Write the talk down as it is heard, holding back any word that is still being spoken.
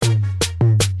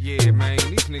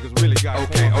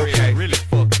got Kornbread really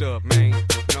fucked up, man.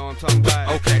 You know what I'm talking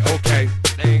about? Okay.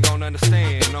 They ain't gonna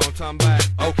understand, you know what I'm talking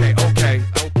about?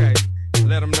 Okay.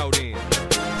 Let them know then.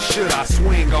 Should I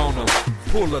swing on them,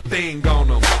 pull a thing on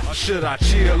them? Or should I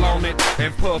chill on it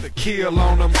and puff a kill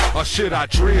on them? Or should I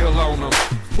drill on them,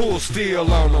 pull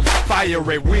steel on them?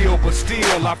 Fire at will, but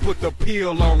still I put the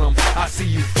peel on them. I see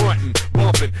you frontin',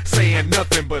 bumpin', saying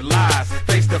nothing but lies.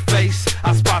 Face to face,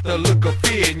 I spot the look of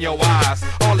fear in your eyes.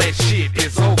 All that shit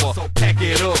is over, so pack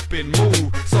it up and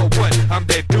move. So what? I'm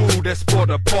that dude that's for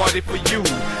the party for you.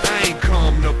 I ain't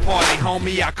come to party,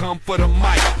 homie, I come for the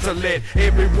mic. To let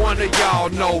every one of y'all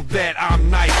know that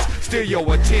I'm nice. Steal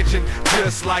your attention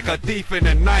just like a thief in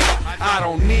the night. I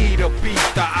don't need a beat,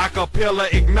 the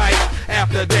acapella ignite.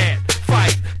 After that,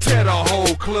 fight, tear the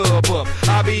whole club up.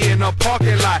 I be in the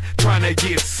parking lot trying to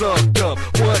get sucked up.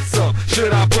 What's up?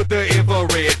 Should I put the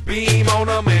infrared beam on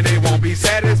them and they won't be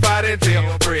satisfied until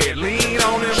bread lean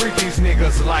on them? Treat these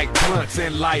niggas like blunts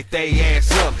and light they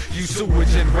ass up. You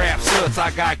sewage and rap sluts,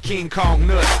 I got King Kong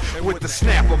nuts. With the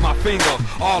snap of my finger,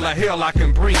 all the hell I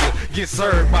can bring you. Get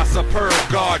served by superb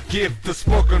God gift, the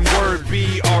spoken word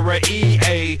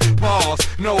B-R-E-A.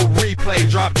 Pause, no replay,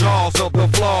 drop jaws of the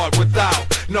flawed without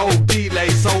no delay.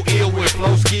 So ill with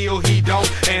flow skill, he don't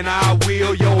and I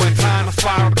will. Yo, in time the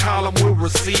spiral column will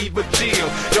receive a chill.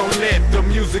 Don't let the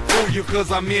music fool you,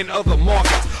 cause I'm in other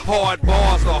markets. Hard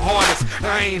bars the hardest,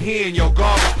 I ain't hearing your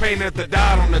garbage. Painted the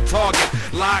dot on the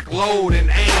target, lock, load, and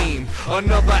aim.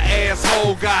 Another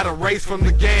asshole got erased from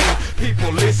the game.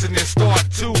 People listen and start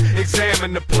to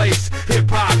examine the place.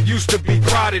 Hip-hop used to be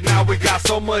crowded, now we got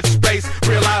so much space.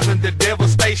 Realizing the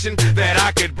devastation that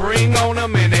I could bring on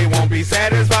them, and they won't be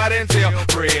satisfied until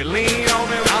bread lean on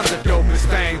them. I'm the dopest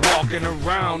thing walking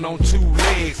around on two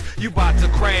legs. You bout to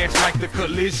crash like the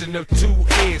collision of two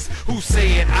eggs. Who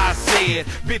said I said?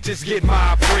 Bitches get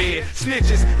my bread.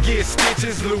 Snitches get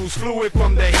stitches, lose fluid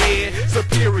from the head.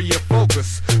 Superior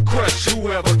focus, crush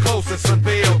whoever closest.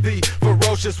 Unveil the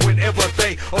ferocious whenever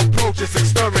they approach us.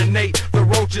 Exterminate the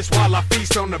roaches while I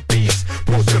feast on the beast.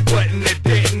 Push the button that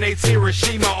detonates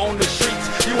Hiroshima on the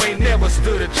streets. You ain't never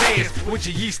stood a chance with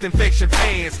your yeast infection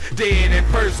fans. Dead at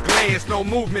first glance, no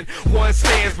movement, one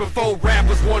stands before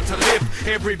rappers want to lift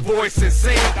every voice and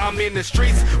sing. I'm in the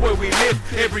streets where we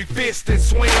lift every fist and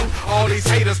swing. All these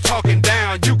haters talking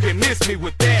down, you can miss me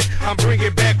with that. I'm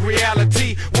bringing back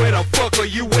reality, where the fuck are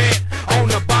you at? On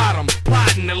the bottom,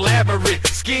 plotting elaborate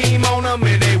scheme on them,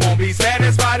 and they won't be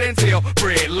satisfied until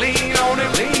bread lean on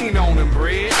them. Lean on them,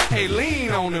 bread. Hey,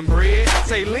 lean on them, bread.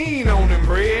 Say lean on them,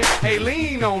 bread. Hey,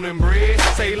 lean on them, bread.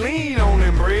 Say lean on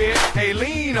them, bread. Hey,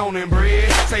 lean on them,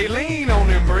 bread. Say lean on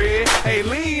them, bread. Hey,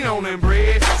 lean on them,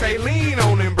 bread. Say lean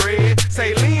on them, bread.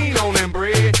 Say lean on them,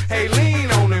 bread. Hey,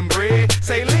 lean on them, bread.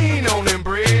 Say lean on them,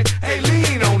 bread. Hey,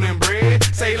 lean on them, bread.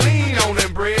 Say lean on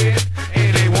them, bread.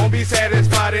 And they won't be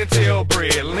satisfied until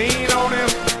bread lean.